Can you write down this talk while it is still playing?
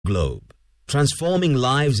globe, transforming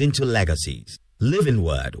lives into legacies. Living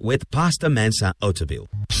Word with Pastor Mensa Otabil.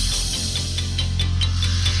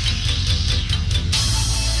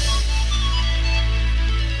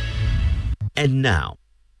 And now,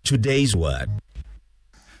 today's word.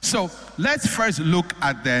 So let's first look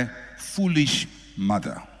at the foolish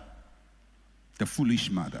mother. The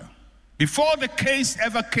foolish mother. Before the case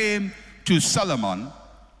ever came to Solomon,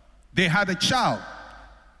 they had a child.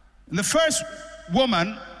 And the first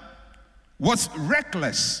woman was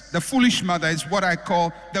reckless. The foolish mother is what I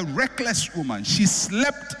call the reckless woman. She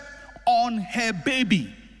slept on her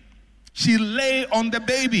baby. She lay on the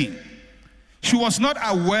baby. She was not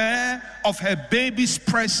aware of her baby's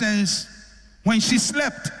presence when she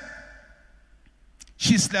slept.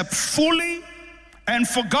 She slept fully and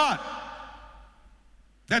forgot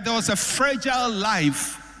that there was a fragile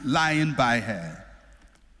life lying by her.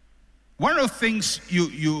 One of the things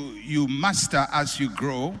you master as you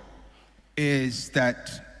grow is that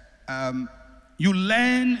you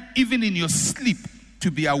learn, even in your sleep,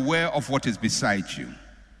 to be aware of what is beside you.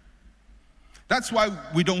 That's why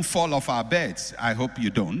we don't fall off our beds. I hope you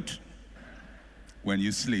don't when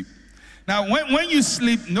you sleep. Now, when you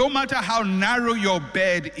sleep, no matter how narrow your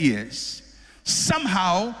bed is,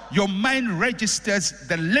 somehow your mind registers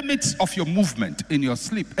the limits of your movement in your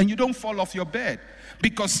sleep, and you don't fall off your bed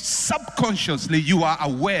because subconsciously you are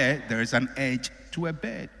aware there is an edge to a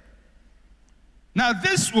bed. Now,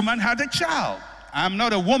 this woman had a child. I'm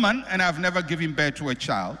not a woman, and I've never given birth to a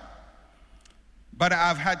child, but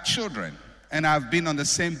I've had children. And I've been on the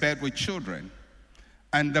same bed with children.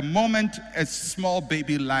 And the moment a small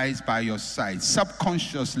baby lies by your side,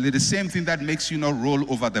 subconsciously, the same thing that makes you not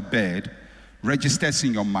roll over the bed registers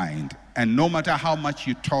in your mind. And no matter how much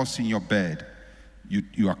you toss in your bed,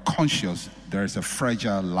 you are conscious there is a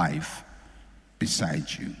fragile life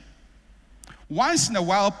beside you. Once in a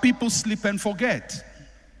while, people sleep and forget.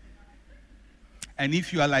 And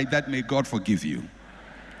if you are like that, may God forgive you.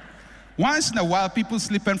 Once in a while, people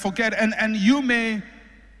sleep and forget, and you may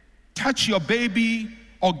touch your baby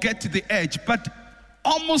or get to the edge, but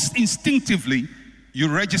almost instinctively, you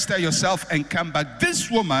register yourself and come back.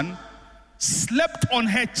 This woman slept on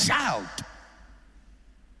her child.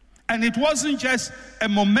 And it wasn't just a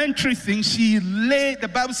momentary thing. She lay, the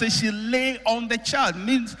Bible says she lay on the child. It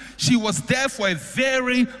means she was there for a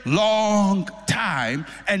very long time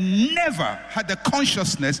and never had the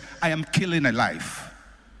consciousness, I am killing a life.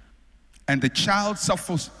 And the child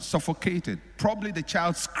suffocated. Probably the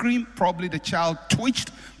child screamed, probably the child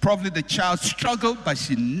twitched, probably the child struggled, but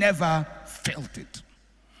she never felt it.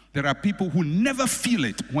 There are people who never feel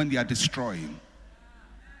it when they are destroying.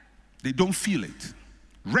 They don't feel it.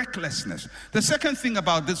 Recklessness. The second thing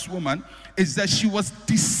about this woman is that she was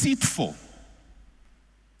deceitful.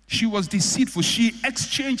 She was deceitful. She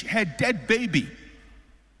exchanged her dead baby.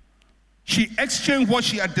 She exchanged what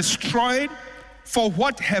she had destroyed for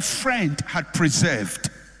what her friend had preserved.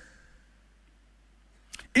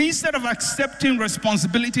 Instead of accepting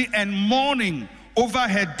responsibility and mourning over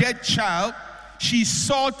her dead child, she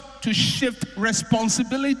sought to shift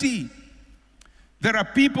responsibility. There are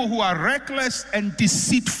people who are reckless and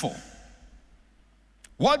deceitful.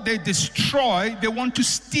 What they destroy, they want to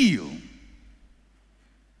steal.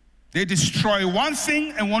 They destroy one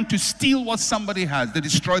thing and want to steal what somebody has. They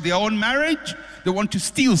destroy their own marriage. They want to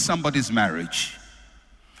steal somebody's marriage.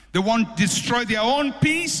 They want to destroy their own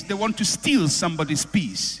peace. They want to steal somebody's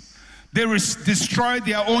peace. They destroy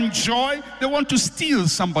their own joy. They want to steal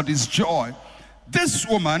somebody's joy. This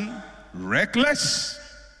woman, reckless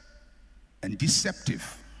and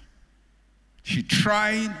deceptive. She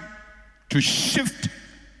tried to shift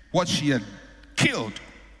what she had killed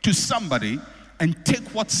to somebody and take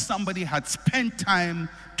what somebody had spent time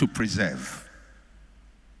to preserve.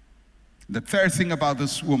 The third thing about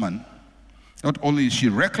this woman, not only is she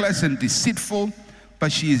reckless and deceitful,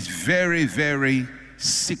 but she is very, very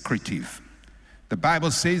secretive. The Bible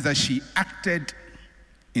says that she acted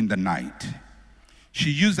in the night. She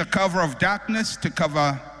used the cover of darkness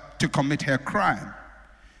to commit her crime.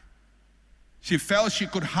 She felt she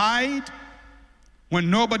could hide when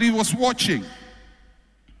nobody was watching.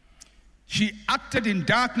 She acted in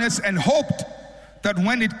darkness and hoped that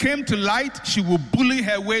when it came to light, she would bully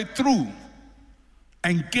her way through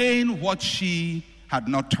and gain what she had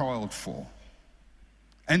not toiled for.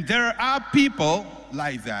 And there are people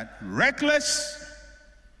like that, reckless,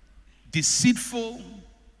 deceitful,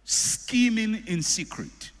 scheming in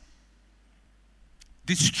secret,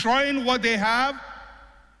 destroying what they have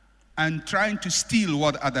and trying to steal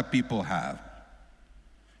what other people have,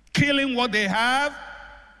 killing what they have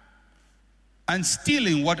and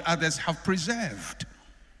stealing what others have preserved.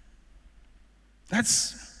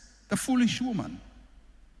 That's the foolish woman.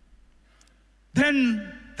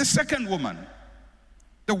 Then the second woman,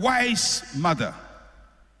 the wise mother.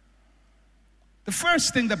 The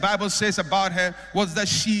first thing the Bible says about her was that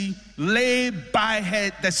she lay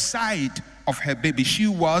by the side of her baby. She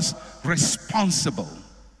was responsible.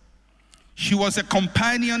 She was a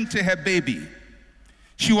companion to her baby.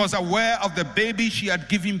 She was aware of the baby she had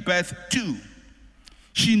given birth to.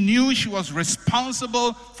 She knew she was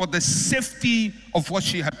responsible for the safety of what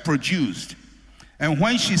she had produced. And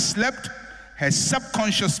when she slept, her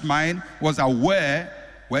subconscious mind was aware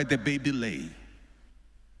where the baby lay.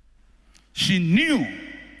 She knew,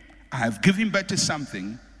 I have given birth to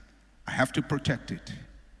something, I have to protect it.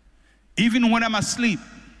 Even when I'm asleep,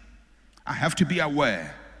 I have to be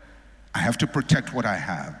aware. I have to protect what I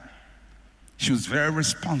have. She was very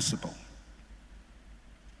responsible.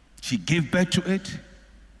 She gave birth to it,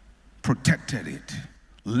 protected it,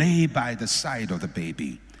 lay by the side of the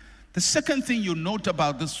baby. The second thing you note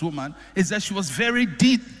about this woman is that she was very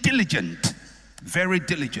diligent. Very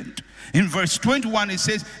diligent. In verse 21 it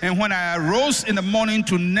says, and when I arose in the morning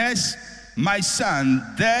to nurse my son,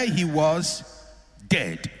 there he was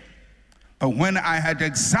dead. But when I had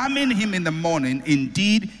examined him in the morning,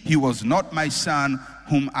 indeed he was not my son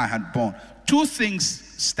whom I had born. Two things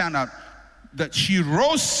stand out. That she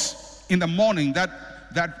rose in the morning,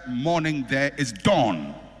 that morning there is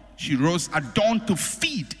dawn. She rose at dawn to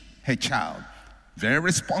feed her child. Very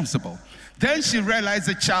responsible. Then she realized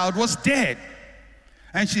the child was dead.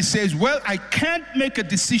 And she says, well, I can't make a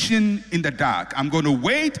decision in the dark. I'm going to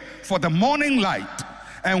wait for the morning light.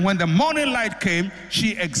 And when the morning light came,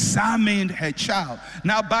 she examined her child.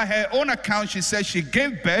 Now, by her own account, she says she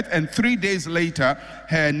gave birth, and 3 days later,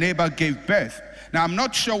 her neighbor gave birth. Now, I'm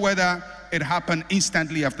not sure whether it happened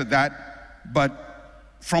instantly after that,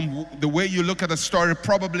 but from the way you look at the story,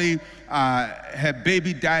 probably her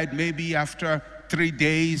baby died maybe after 3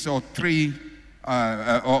 days or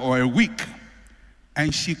or a week.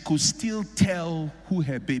 And she could still tell who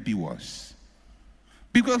her baby was.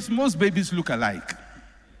 Because most babies look alike.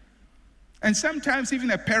 And sometimes even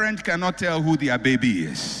a parent cannot tell who their baby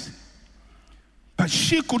is. But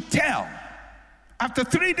she could tell, after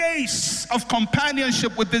 3 days of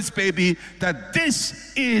companionship with this baby, that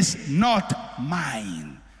this is not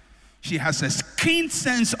mine. She has a keen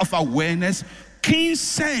sense of awareness, keen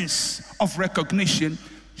sense of recognition.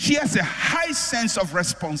 She has a high sense of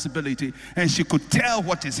responsibility, and she could tell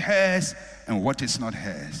what is hers and what is not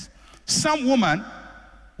hers. Some woman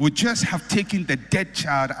would just have taken the dead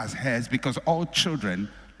child as hers because all children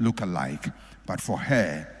look alike. But for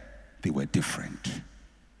her, they were different.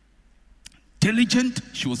 Diligent,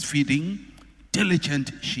 she was feeding.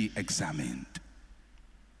 Diligent, she examined.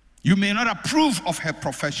 You may not approve of her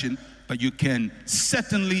profession, but you can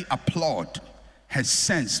certainly applaud her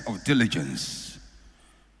sense of diligence.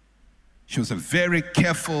 She was a very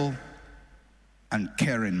careful and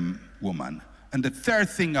caring woman. And the third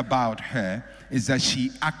thing about her is that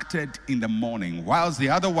she acted in the morning. Whilst the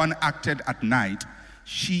other one acted at night,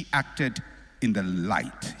 she acted in the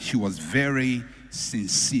light. She was very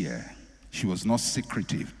sincere. She was not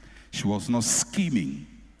secretive. She was not scheming.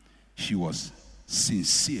 She was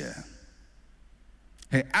sincere.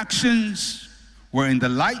 Her actions were in the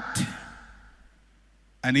light.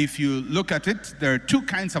 And if you look at it, there are two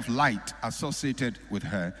kinds of light associated with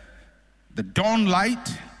her. The dawn light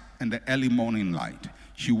and the early morning light.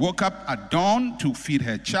 She woke up at dawn to feed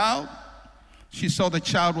her child. She saw the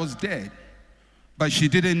child was dead, but she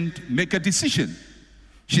didn't make a decision.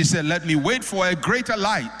 She said, let me wait for a greater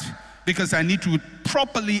light because I need to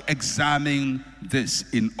properly examine this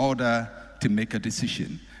in order to make a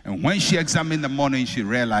decision. And when she examined in the morning, she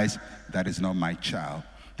realized that is not my child.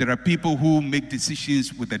 There are people who make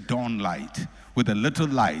decisions with the dawn light, with a little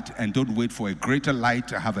light, and don't wait for a greater light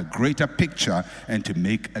to have a greater picture and to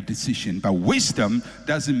make a decision. But wisdom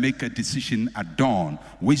doesn't make a decision at dawn.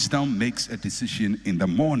 Wisdom makes a decision in the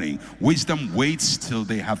morning. Wisdom waits till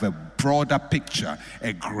they have a broader picture,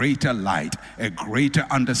 a greater light, a greater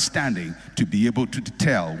understanding to be able to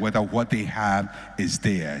tell whether what they have is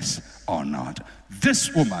theirs or not.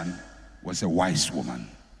 This woman was a wise woman.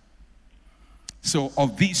 So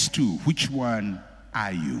of these two, which one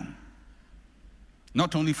are you?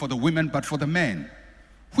 Not only for the women, but for the men.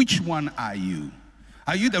 Which one are you?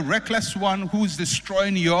 Are you the reckless one who's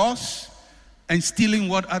destroying yours and stealing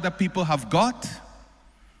what other people have got?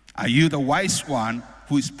 Are you the wise one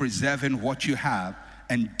who is preserving what you have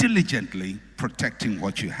and diligently protecting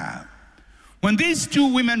what you have? When these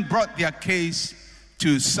two women brought their case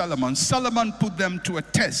to Solomon, Solomon put them to a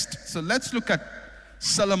test. So let's look at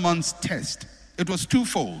Solomon's test. It was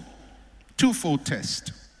twofold. twofold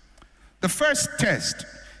test. The first test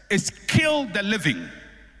is kill the living.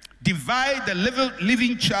 Divide the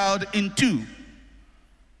living child in two.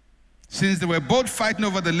 Since they were both fighting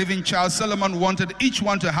over the living child, Solomon wanted each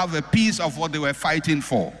one to have a piece of what they were fighting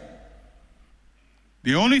for.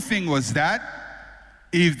 The only thing was that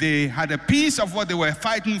if they had a piece of what they were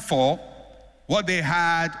fighting for, what they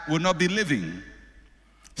had would not be living.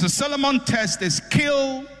 So Solomon's test is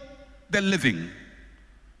kill the living.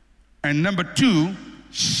 And number two,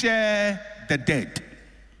 share the dead.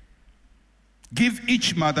 Give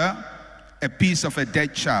each mother a piece of a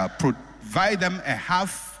dead child. Provide them a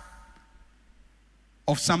half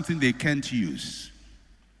of something they can't use.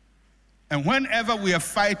 And whenever we are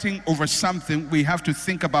fighting over something, we have to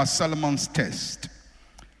think about Solomon's test.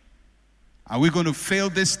 Are we going to fail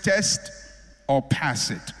this test or pass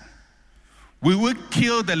it? We will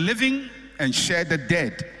kill the living and share the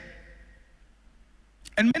dead.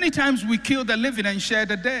 And many times we kill the living and share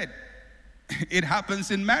the dead. It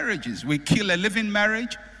happens in marriages. We kill a living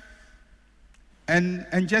marriage and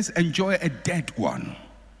just enjoy a dead one.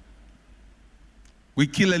 We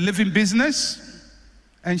kill a living business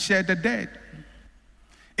and share the dead.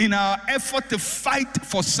 In our effort to fight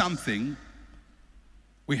for something,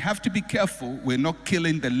 we have to be careful we're not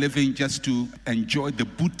killing the living just to enjoy the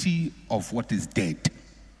booty of what is dead.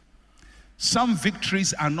 Some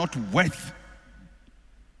victories are not worth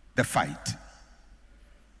the fight.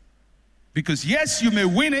 Because yes, you may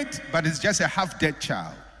win it, but it's just a half-dead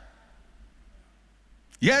child.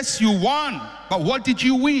 Yes, you won, but what did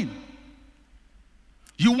you win?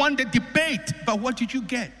 You won the debate, but what did you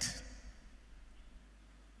get?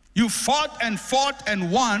 You fought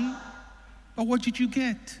and won, but what did you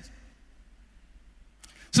get?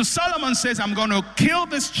 So Solomon says, I'm going to kill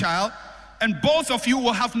this child, and both of you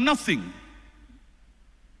will have nothing.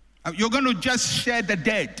 You're going to just share the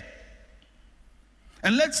dead.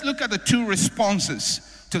 And let's look at the two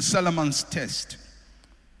responses to Solomon's test.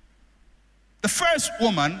 The first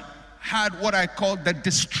woman had what I call the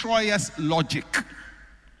destroyer's logic.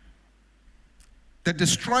 The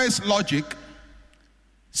destroyer's logic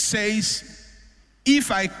says,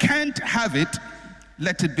 if I can't have it,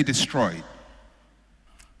 let it be destroyed.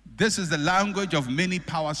 This is the language of many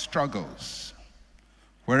power struggles.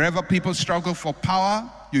 Wherever people struggle for power,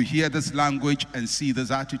 you hear this language and see this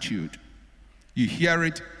attitude. You hear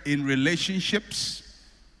it in relationships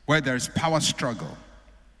where there's power struggle.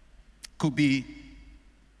 Could be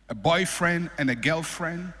a boyfriend and a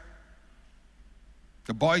girlfriend.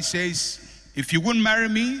 The boy says, if you wouldn't marry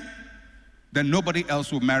me, then nobody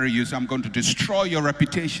else will marry you, so I'm going to destroy your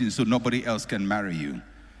reputation so nobody else can marry you.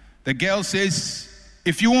 The girl says,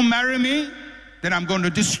 if you won't marry me, then I'm going to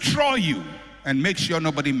destroy you and make sure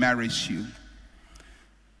nobody marries you.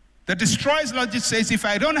 The destroyer's logic says, if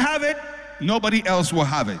I don't have it, nobody else will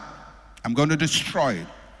have it. I'm going to destroy it.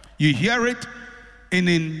 You hear it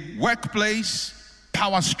in workplace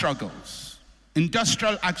power struggles,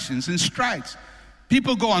 industrial actions, and strikes.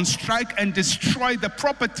 People go on strike and destroy the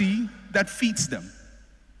property that feeds them.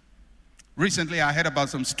 Recently, I heard about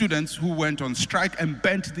some students who went on strike and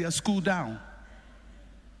burnt their school down.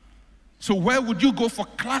 So where would you go for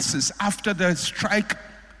classes after the strike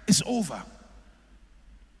is over?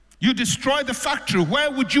 You destroy the factory.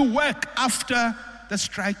 Where would you work after the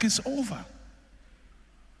strike is over?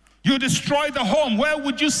 You destroy the home. Where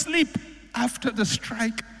would you sleep after the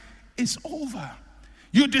strike is over?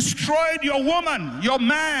 You destroyed your woman, your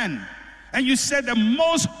man, and you said the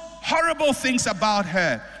most horrible things about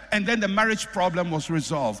her, and then the marriage problem was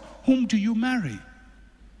resolved. Whom do you marry?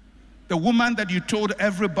 The woman that you told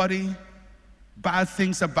everybody bad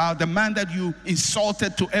things about, the man that you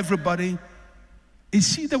insulted to everybody,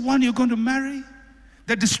 is he the one you're going to marry?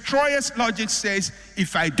 The destroyer's logic says,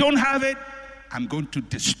 if I don't have it, I'm going to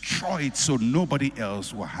destroy it so nobody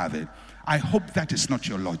else will have it. I hope that is not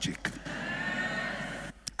your logic.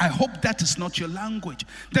 I hope that is not your language.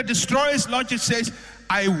 The destroyer's logic says,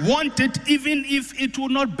 I want it even if it will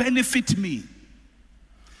not benefit me.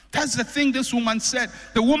 That's the thing this woman said.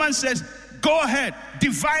 The woman says, go ahead,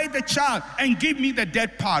 divide the child and give me the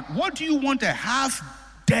dead part. What do you want a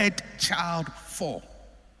half-dead child for?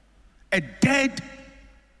 A dead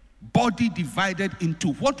body divided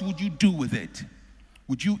into, what would you do with it?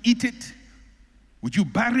 Would you eat it? Would you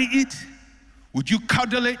bury it? Would you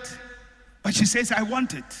cuddle it? But she says, I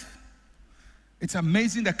want it. It's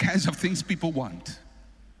amazing the kinds of things people want.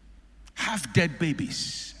 Half-dead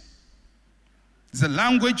babies. It's the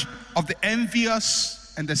language of the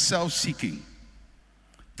envious and the self-seeking.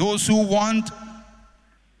 Those who want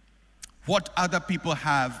what other people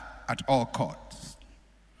have at all costs.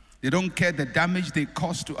 They don't care the damage they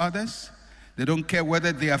cause to others. They don't care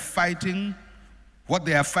whether they are fighting, what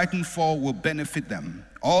they are fighting for will benefit them.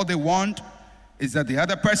 All they want is that the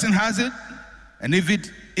other person has it, and if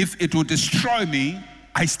it will destroy me,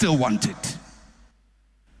 I still want it.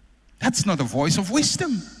 That's not a voice of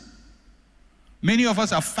wisdom. Many of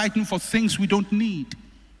us are fighting for things we don't need.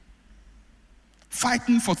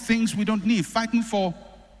 Fighting for things we don't need. Fighting for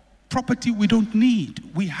property we don't need.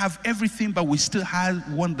 We have everything, but we still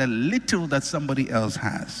want the little that somebody else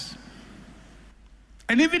has.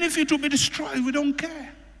 And even if it will be destroyed, we don't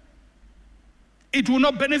care. It will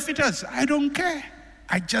not benefit us. I don't care.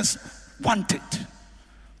 I just want it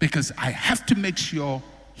because I have to make sure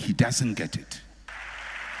he doesn't get it.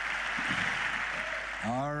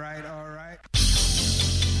 All right, all right.